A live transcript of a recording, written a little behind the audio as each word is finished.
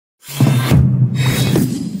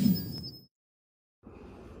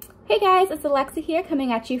Hey guys, it's Alexa here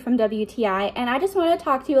coming at you from WTI, and I just want to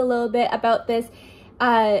talk to you a little bit about this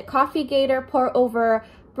coffee Gator pour over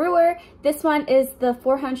brewer. This one is the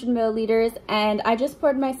 400 milliliters, and I just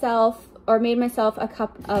made myself a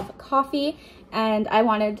cup of coffee, and I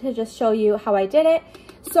wanted to just show you how I did it.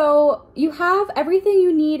 So you have everything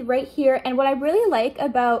you need right here, and what I really like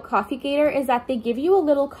about Coffee Gator is that they give you a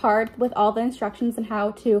little card with all the instructions on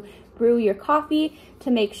how to brew your coffee to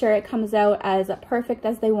make sure it comes out as perfect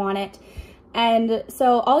as they want it. And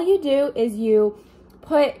so all you do is you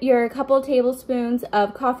put your couple of tablespoons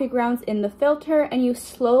of coffee grounds in the filter, and you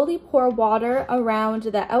slowly pour water around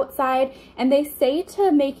the outside. And they say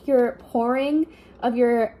to make your pouring of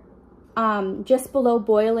your just below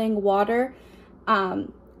boiling water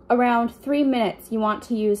around 3 minutes. You want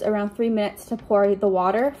to use around 3 minutes to pour the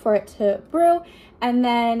water for it to brew. And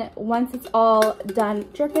then once it's all done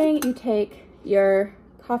dripping, you take your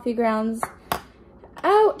coffee grounds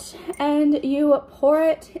out and you pour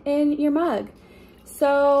it in your mug.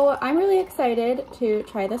 So I'm really excited to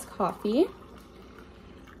try this coffee,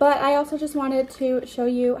 but I also just wanted to show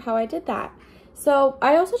you how I did that. So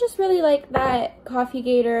I also just really like that Coffee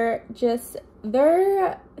Gator, this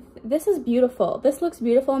is beautiful. This looks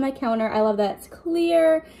beautiful on my counter. I love that it's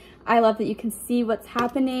clear. I love that you can see what's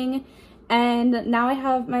happening. And now I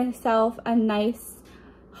have myself a nice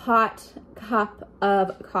hot cup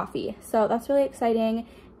of coffee. So that's really exciting.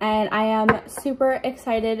 And I am super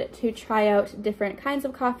excited to try out different kinds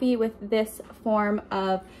of coffee with this form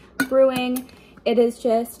of brewing. It is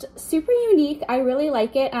just super unique. I really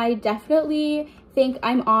like it. I definitely think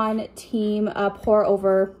I'm on team pour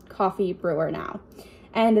over coffee brewer now.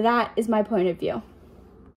 And that is my point of view.